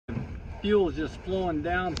fuel's just flowing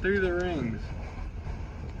down through the rings.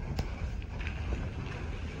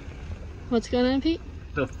 What's going on, Pete?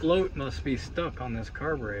 The float must be stuck on this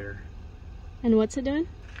carburetor. And what's it doing?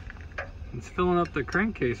 It's filling up the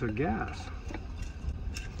crankcase with gas.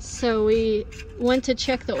 So we went to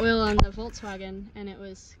check the oil on the Volkswagen and it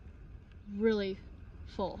was really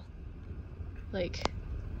full. Like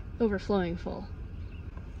overflowing full.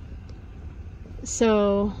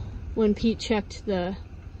 So when Pete checked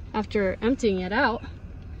after emptying it out,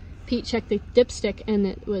 Pete checked the dipstick and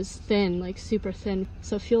it was thin, like super thin.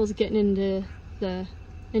 So fuel's getting into the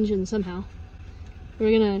engine somehow.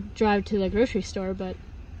 We're gonna drive to the grocery store, but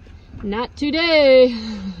not today.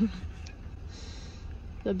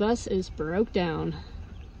 The bus is broke down.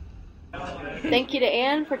 Thank you to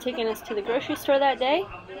Anne for taking us to the grocery store that day.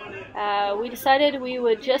 We decided we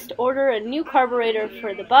would just order a new carburetor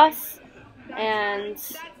for the bus and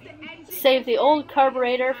save the old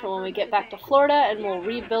carburetor for when we get back to Florida, and we'll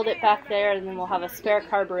rebuild it back there, and then we'll have a spare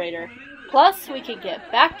carburetor. Plus, we could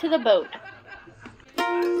get back to the boat.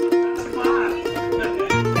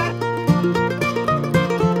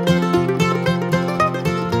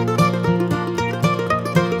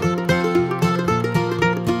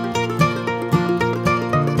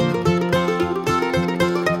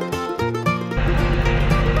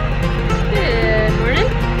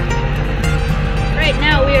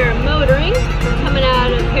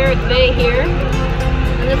 Bay here,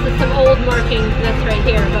 and this is some old markings that's right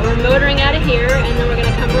here, but we're motoring out of here and then we're going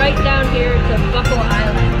to come right down here to Buckle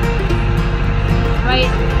Island, right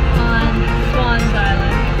on Swan's Island.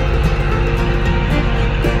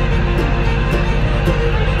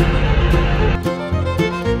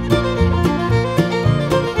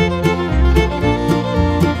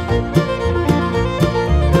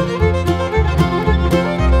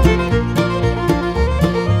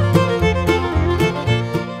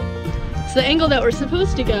 So the angle that we're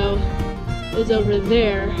supposed to go is over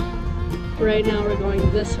there. Right now we're going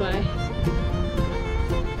this way.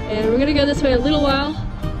 And we're gonna go this way a little while.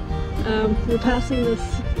 We're passing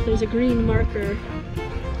this, there's a green marker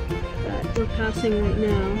that we're passing right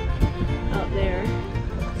now out there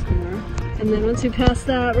somewhere. And then once we pass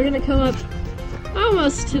that, we're gonna come up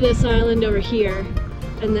almost to this island over here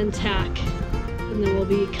and then tack. And then we'll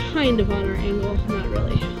be kind of on our angle, not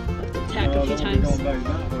really. We'll have to tack a few times.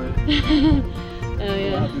 Oh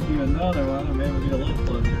yeah. We'll have to do another one and maybe we'll get a little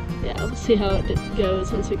closer. Yeah, we'll see how it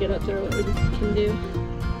goes once we get up there, what we can do.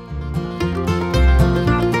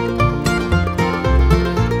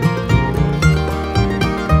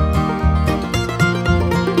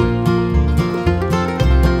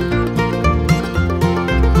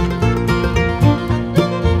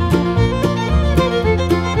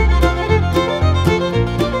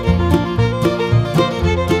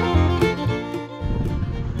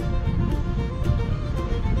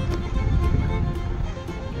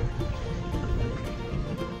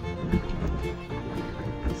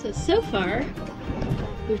 So far,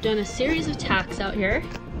 we've done a series of tacks out here.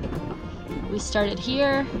 We started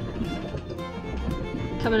here,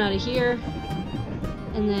 coming out of here,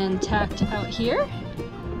 and then tacked out here,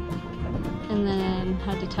 and then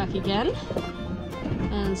had to tack again.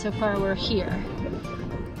 And so far we're here.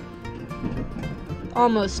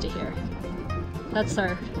 Almost to here. That's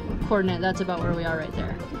our coordinate, that's about where we are right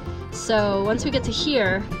there. So once we get to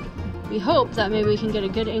here, we hope that maybe we can get a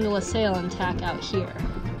good angle of sail and tack out here.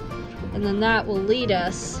 And then that will lead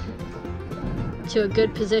us to a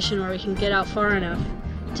good position where we can get out far enough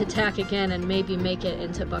to tack again and maybe make it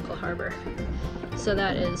into Buckle Harbor. So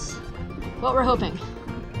that is what we're hoping.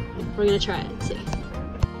 We're gonna try it and see.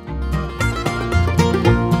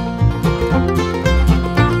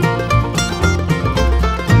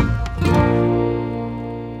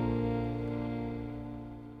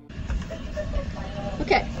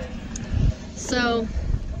 Okay, so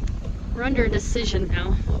we're under a decision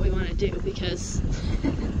now what we want to do, because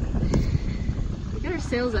we got our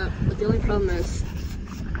sails up, but the only problem is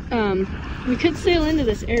we could sail into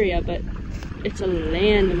this area, but it's a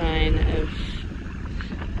landmine of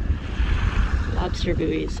lobster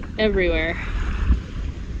buoys everywhere.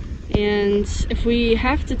 And if we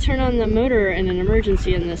have to turn on the motor in an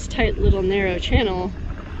emergency in this tight little narrow channel,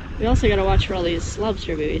 we also got to watch for all these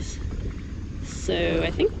lobster buoys. So I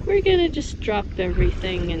think we're gonna just drop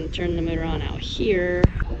everything and turn the motor on out here.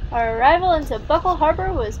 Our arrival into Buckle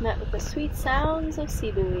Harbor was met with the sweet sounds of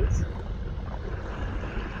sea buoys.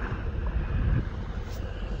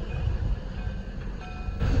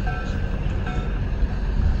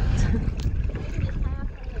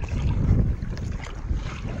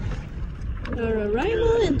 Our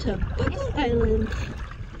arrival into Buckle Island.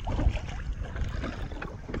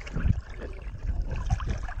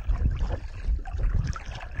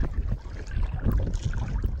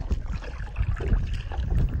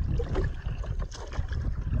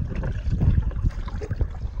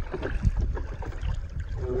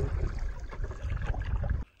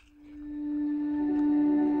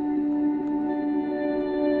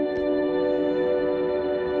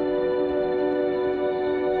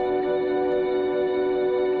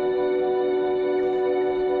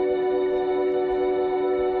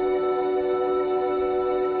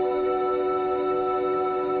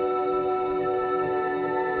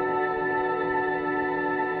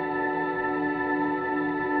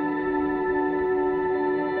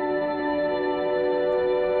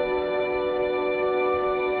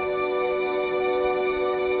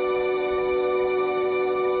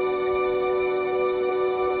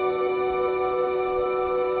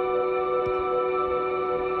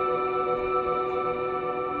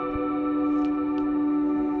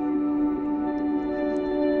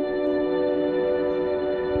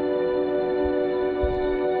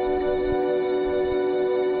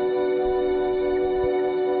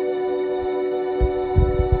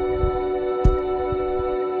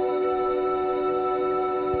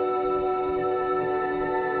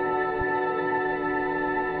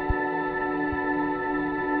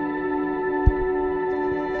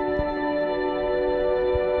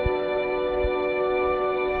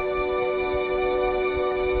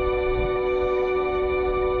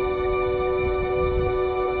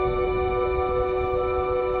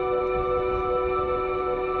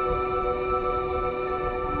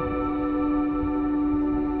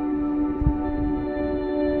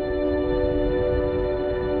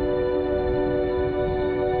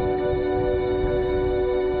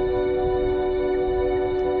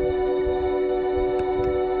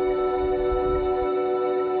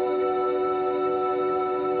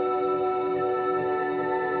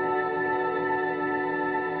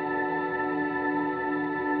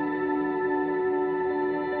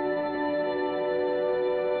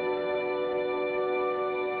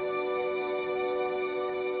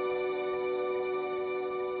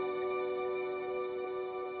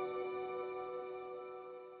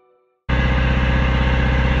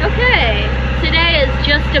 Okay, today is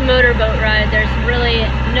just a motorboat ride. There's really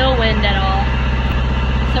no wind at all.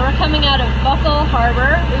 So we're coming out of Buckle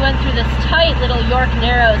Harbor. We went through this tight little York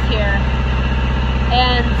Narrows here.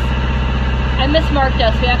 And I mismarked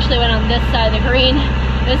us. We actually went on this side of the green.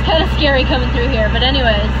 It was kind of scary coming through here. But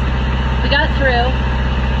anyways, we got through.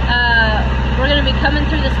 We're going to be coming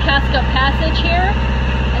through this Cascup Passage here.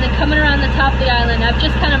 And then coming around the top of the island. I've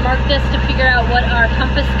just kind of marked this to figure out what our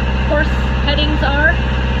compass course headings are.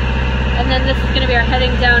 And then this is going to be our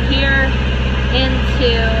heading down here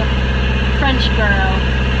into Frenchboro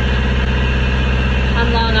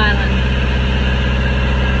on Long Island.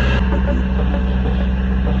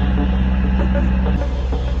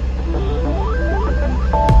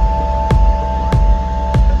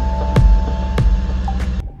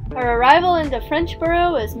 Our arrival into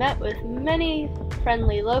Frenchboro is met with many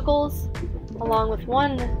friendly locals, along with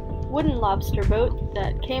one wooden lobster boat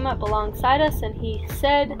that came up alongside us, and he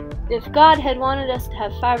said if God had wanted us to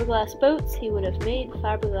have fiberglass boats, he would have made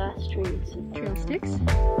fiberglass trees. Trail sticks.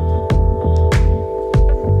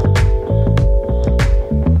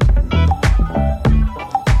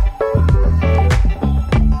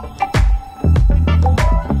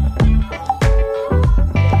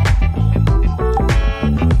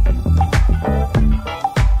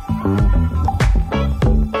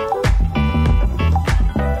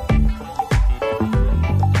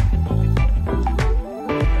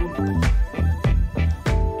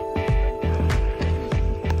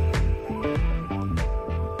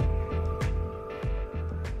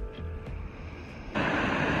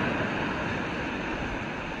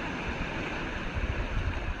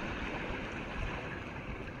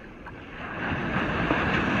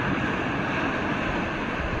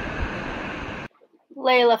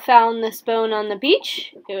 Layla found this bone on the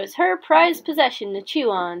beach. It was her prized possession to chew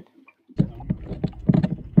on.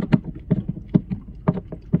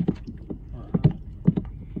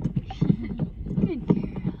 Good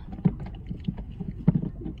girl.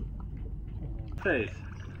 Face.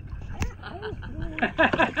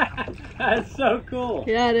 That's so cool.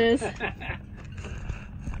 Yeah, it is.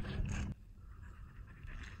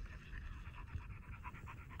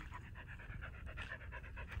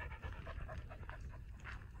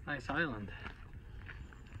 Nice island.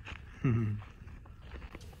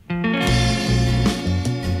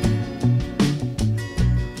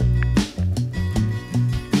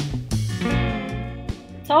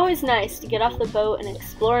 It's always nice to get off the boat and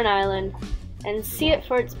explore an island and see it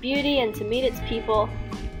for its beauty and to meet its people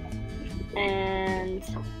and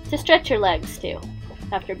to stretch your legs too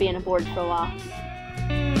after being aboard for a while.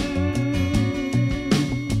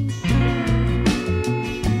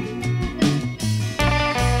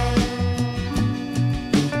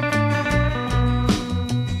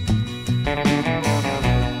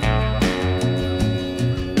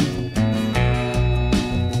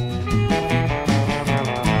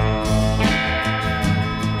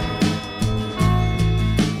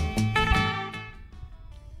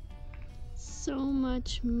 So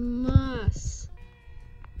much moss.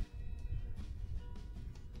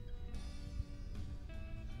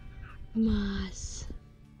 Moss.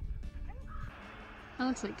 That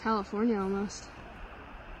looks like California almost.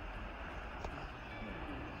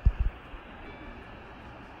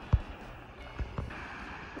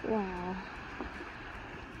 Wow.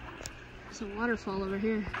 There's a waterfall over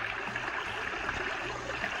here.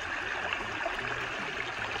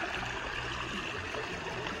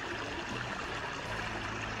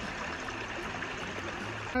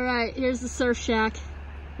 Alright, here's the surf shack.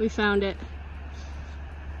 We found it.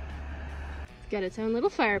 It's got its own little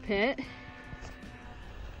fire pit.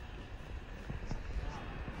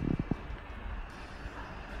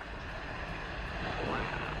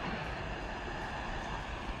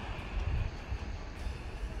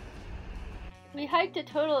 We hiked a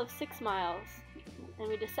total of 6 miles, and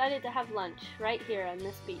we decided to have lunch right here on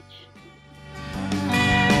this beach.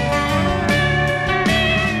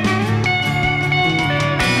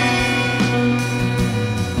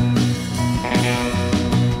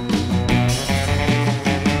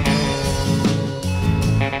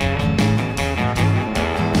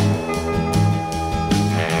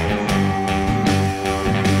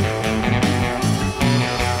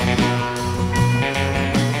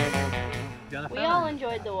 We all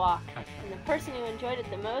enjoyed the walk, and the person who enjoyed it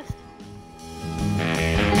the most